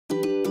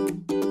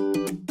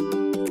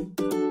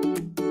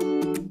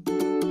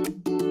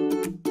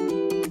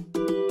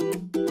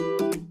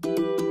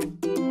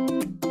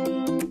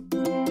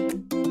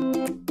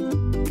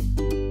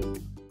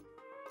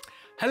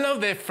Hello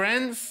there,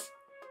 friends.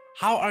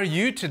 How are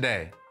you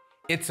today?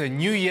 It's a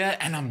new year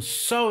and I'm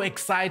so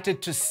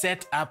excited to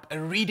set up a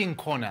reading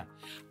corner.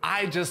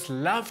 I just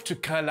love to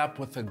curl up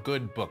with a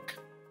good book.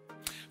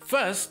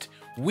 First,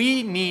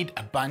 we need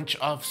a bunch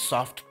of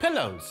soft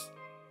pillows.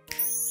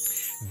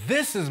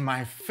 This is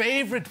my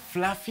favorite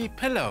fluffy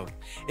pillow.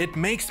 It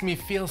makes me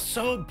feel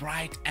so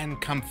bright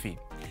and comfy.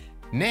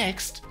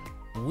 Next,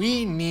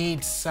 we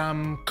need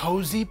some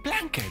cozy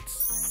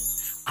blankets.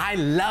 I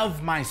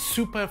love my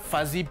super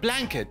fuzzy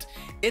blanket.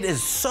 It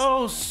is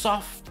so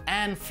soft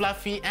and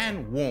fluffy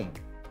and warm.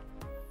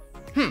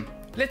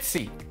 Let's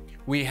see.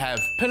 We have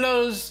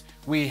pillows,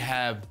 we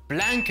have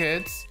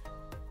blankets.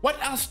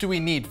 What else do we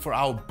need for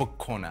our book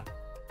corner?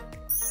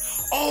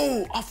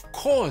 Oh, of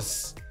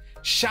course.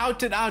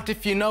 Shout it out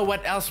if you know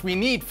what else we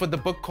need for the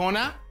book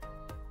corner.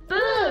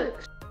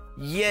 Books!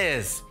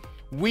 Yes,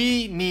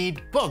 we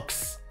need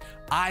books.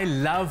 I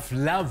love,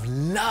 love,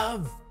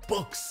 love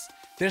books.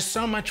 There's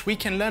so much we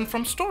can learn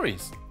from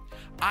stories.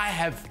 I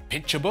have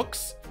picture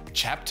books,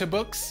 chapter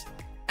books,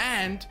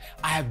 and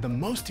I have the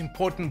most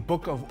important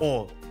book of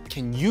all.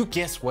 Can you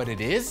guess what it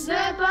is?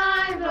 The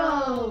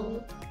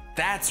Bible!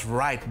 That's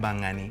right,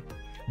 Bangani.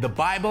 The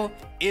Bible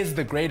is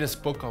the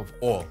greatest book of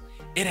all.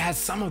 It has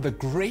some of the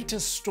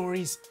greatest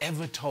stories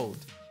ever told.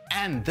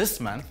 And this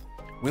month,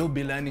 we'll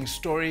be learning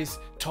stories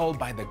told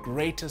by the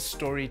greatest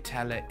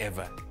storyteller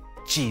ever,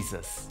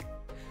 Jesus.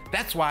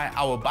 That's why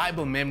our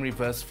Bible memory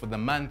verse for the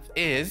month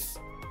is,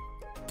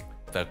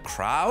 the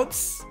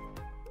crowds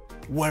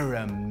were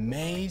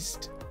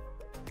amazed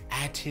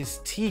at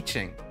his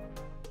teaching.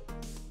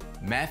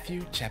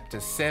 Matthew chapter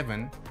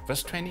 7,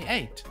 verse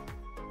 28.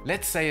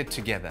 Let's say it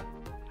together.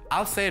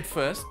 I'll say it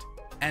first,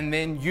 and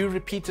then you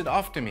repeat it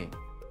after me.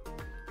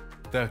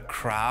 The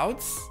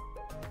crowds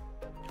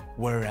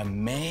were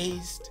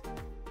amazed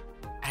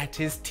at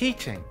his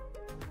teaching.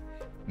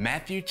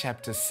 Matthew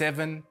chapter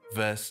 7,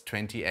 verse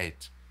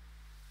 28.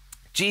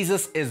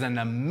 Jesus is an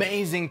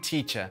amazing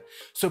teacher,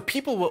 so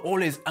people were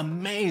always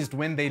amazed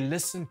when they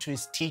listened to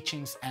his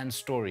teachings and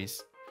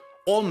stories.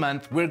 All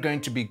month, we're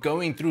going to be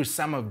going through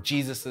some of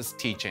Jesus's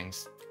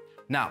teachings.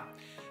 Now,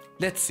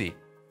 let's see.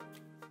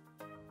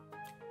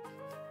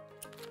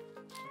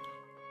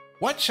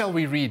 What shall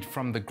we read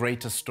from the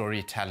greatest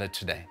storyteller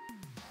today?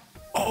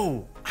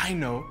 Oh, I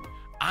know.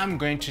 I'm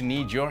going to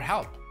need your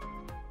help.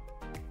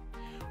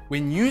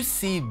 When you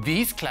see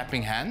these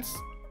clapping hands,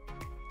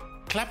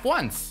 clap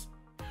once.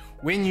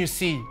 When you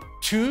see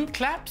 2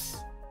 claps,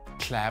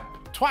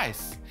 clap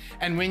twice.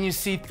 And when you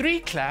see 3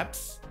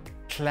 claps,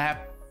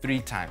 clap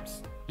 3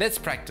 times. Let's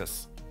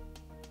practice.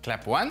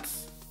 Clap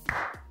once,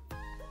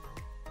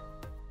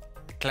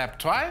 clap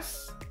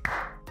twice,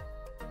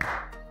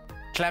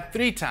 clap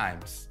 3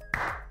 times.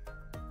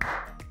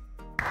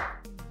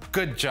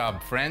 Good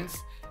job, friends.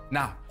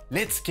 Now,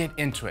 let's get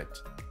into it.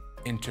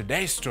 In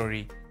today's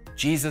story,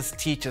 Jesus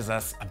teaches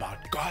us about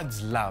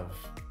God's love.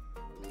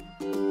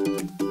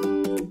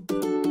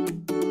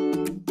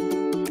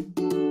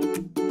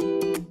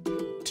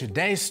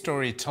 Today's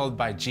story told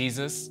by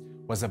Jesus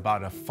was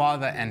about a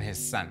father and his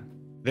son.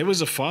 There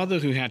was a father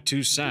who had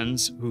 2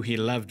 sons who he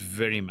loved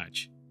very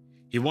much.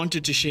 He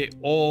wanted to share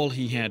all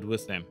he had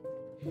with them.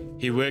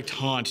 He worked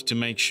hard to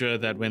make sure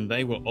that when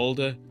they were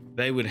older,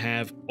 they would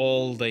have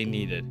all they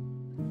needed.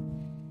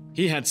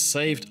 He had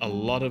saved a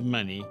lot of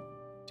money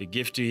to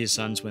give to his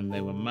sons when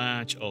they were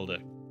much older.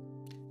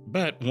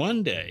 But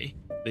one day,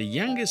 the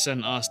younger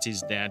son asked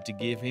his dad to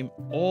give him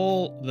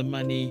all the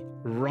money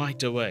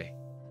right away.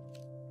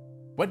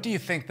 What do you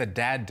think the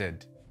dad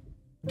did?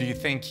 Do you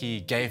think he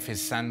gave his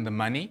son the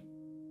money?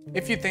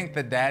 If you think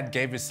the dad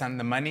gave his son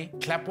the money,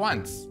 clap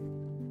once.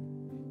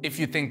 If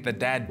you think the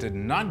dad did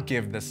not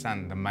give the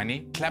son the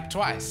money, clap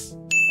twice.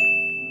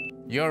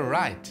 You're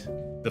right.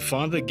 The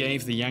father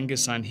gave the younger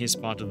son his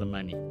part of the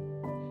money.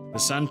 The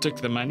son took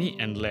the money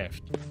and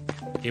left.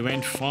 He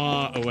went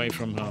far away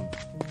from home,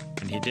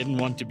 and he didn't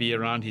want to be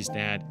around his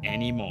dad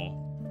anymore.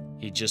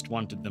 He just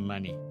wanted the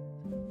money.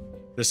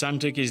 The son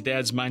took his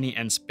dad's money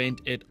and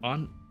spent it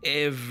on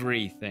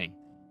everything.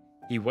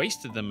 He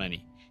wasted the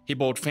money. He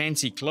bought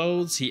fancy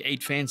clothes, he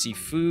ate fancy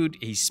food,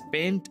 he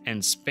spent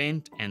and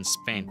spent and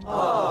spent.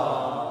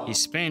 He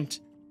spent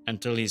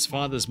until his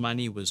father's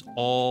money was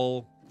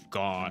all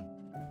gone.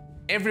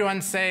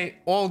 Everyone say,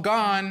 all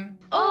gone.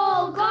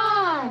 All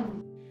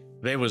gone!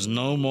 There was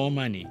no more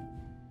money.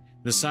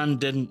 The son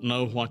didn't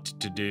know what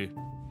to do.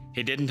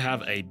 He didn't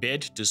have a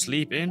bed to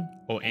sleep in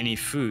or any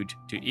food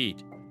to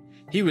eat.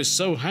 He was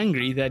so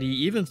hungry that he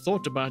even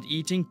thought about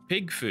eating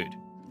pig food.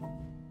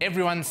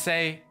 Everyone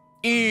say,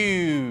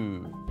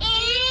 ew.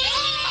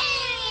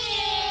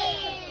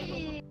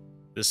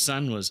 The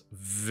son was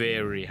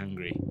very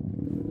hungry.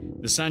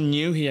 The son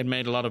knew he had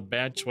made a lot of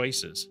bad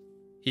choices.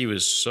 He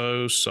was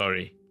so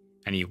sorry,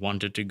 and he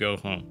wanted to go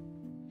home.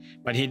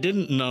 But he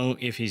didn't know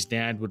if his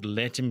dad would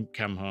let him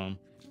come home.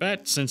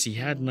 But since he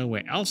had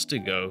nowhere else to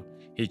go,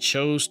 he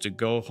chose to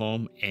go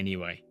home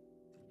anyway.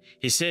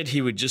 He said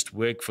he would just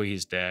work for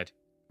his dad.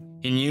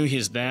 He knew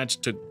his dad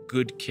took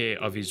good care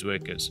of his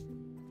workers.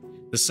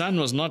 The son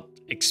was not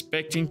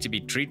expecting to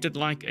be treated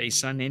like a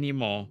son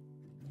anymore,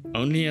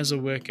 only as a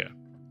worker.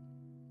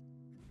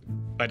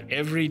 But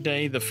every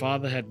day the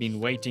father had been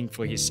waiting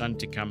for his son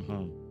to come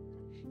home.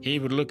 He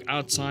would look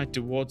outside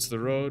towards the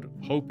road,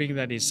 hoping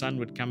that his son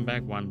would come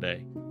back one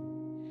day.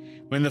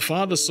 When the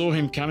father saw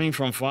him coming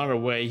from far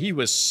away, he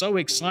was so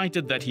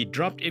excited that he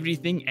dropped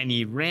everything and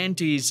he ran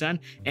to his son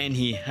and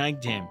he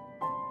hugged him.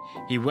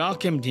 He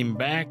welcomed him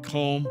back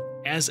home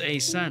as a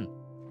son.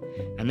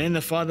 And then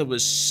the father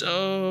was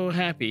so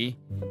happy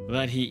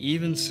that he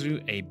even threw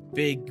a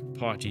big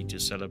party to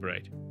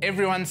celebrate.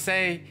 Everyone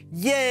say,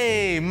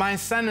 "Yay, my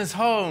son is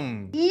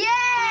home."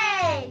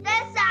 Yay! The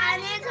son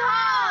is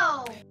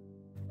home!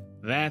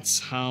 That's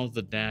how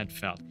the dad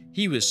felt.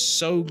 He was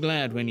so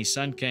glad when his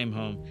son came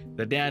home.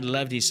 The dad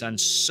loved his son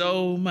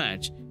so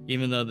much,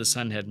 even though the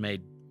son had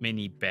made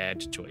many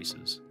bad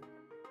choices.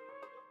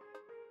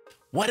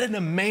 What an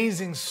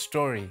amazing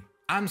story.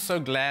 I'm so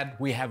glad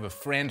we have a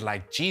friend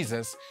like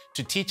Jesus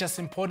to teach us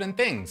important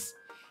things.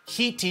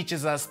 He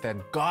teaches us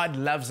that God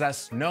loves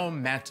us no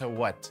matter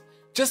what,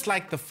 just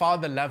like the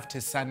Father loved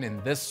his Son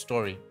in this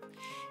story.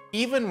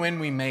 Even when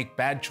we make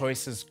bad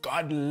choices,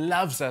 God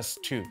loves us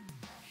too.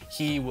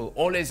 He will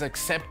always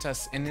accept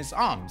us in his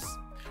arms.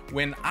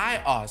 When I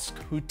ask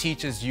who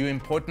teaches you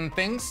important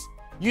things,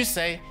 you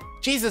say,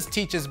 Jesus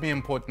teaches me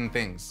important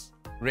things.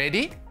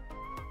 Ready?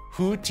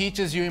 Who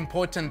teaches you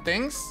important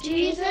things?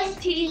 Jesus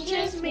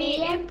teaches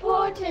me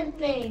important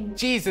things.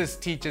 Jesus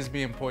teaches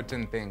me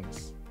important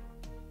things.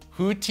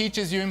 Who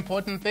teaches you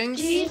important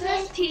things?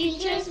 Jesus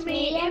teaches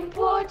me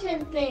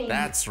important things.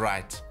 That's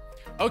right.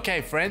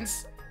 Okay,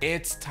 friends,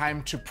 it's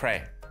time to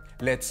pray.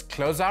 Let's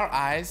close our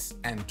eyes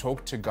and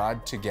talk to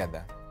God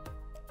together.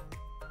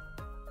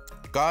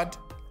 God,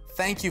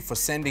 thank you for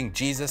sending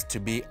Jesus to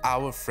be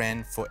our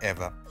friend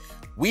forever.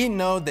 We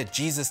know that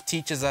Jesus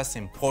teaches us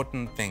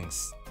important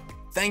things.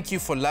 Thank you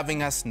for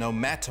loving us no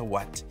matter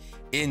what.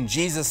 In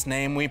Jesus'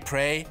 name we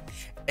pray,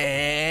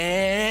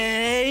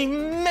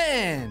 Amen.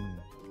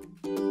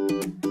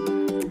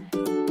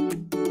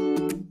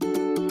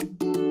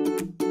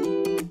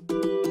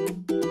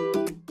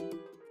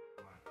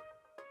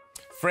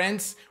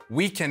 Friends,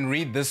 we can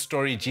read this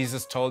story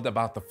Jesus told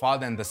about the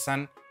Father and the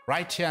Son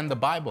right here in the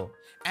Bible.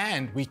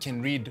 And we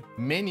can read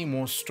many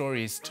more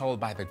stories told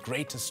by the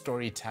greatest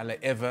storyteller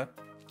ever,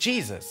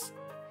 Jesus.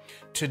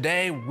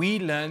 Today, we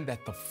learn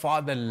that the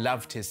Father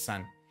loved his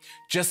Son,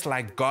 just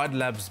like God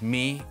loves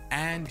me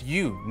and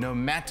you, no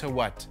matter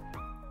what.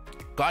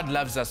 God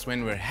loves us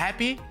when we're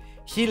happy.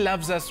 He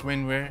loves us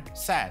when we're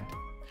sad,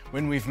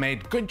 when we've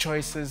made good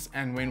choices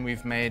and when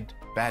we've made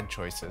bad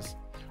choices.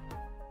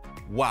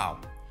 Wow,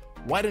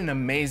 what an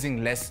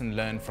amazing lesson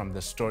learned from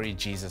the story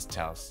Jesus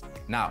tells.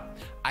 Now,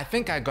 I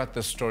think I got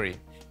the story.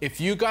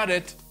 If you got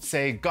it,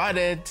 say, got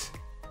it.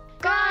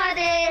 Got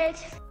it.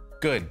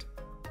 Good.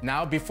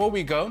 Now, before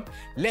we go,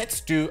 let's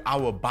do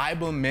our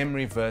Bible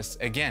memory verse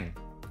again.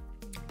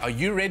 Are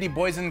you ready,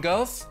 boys and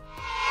girls?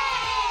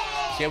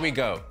 Here we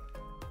go.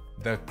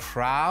 The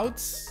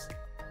crowds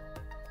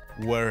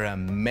were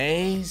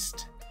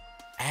amazed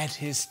at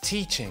his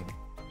teaching.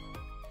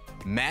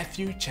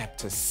 Matthew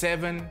chapter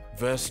 7,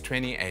 verse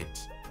 28.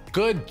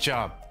 Good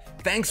job.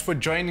 Thanks for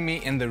joining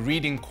me in the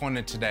reading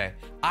corner today.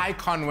 I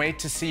can't wait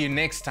to see you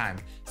next time.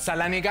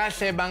 Salani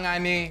kahle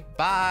bangani.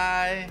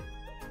 Bye.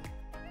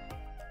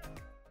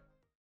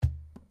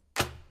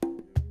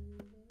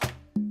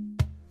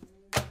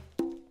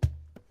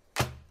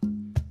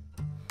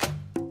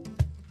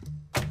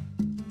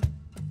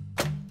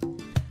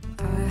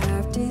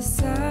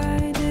 Decided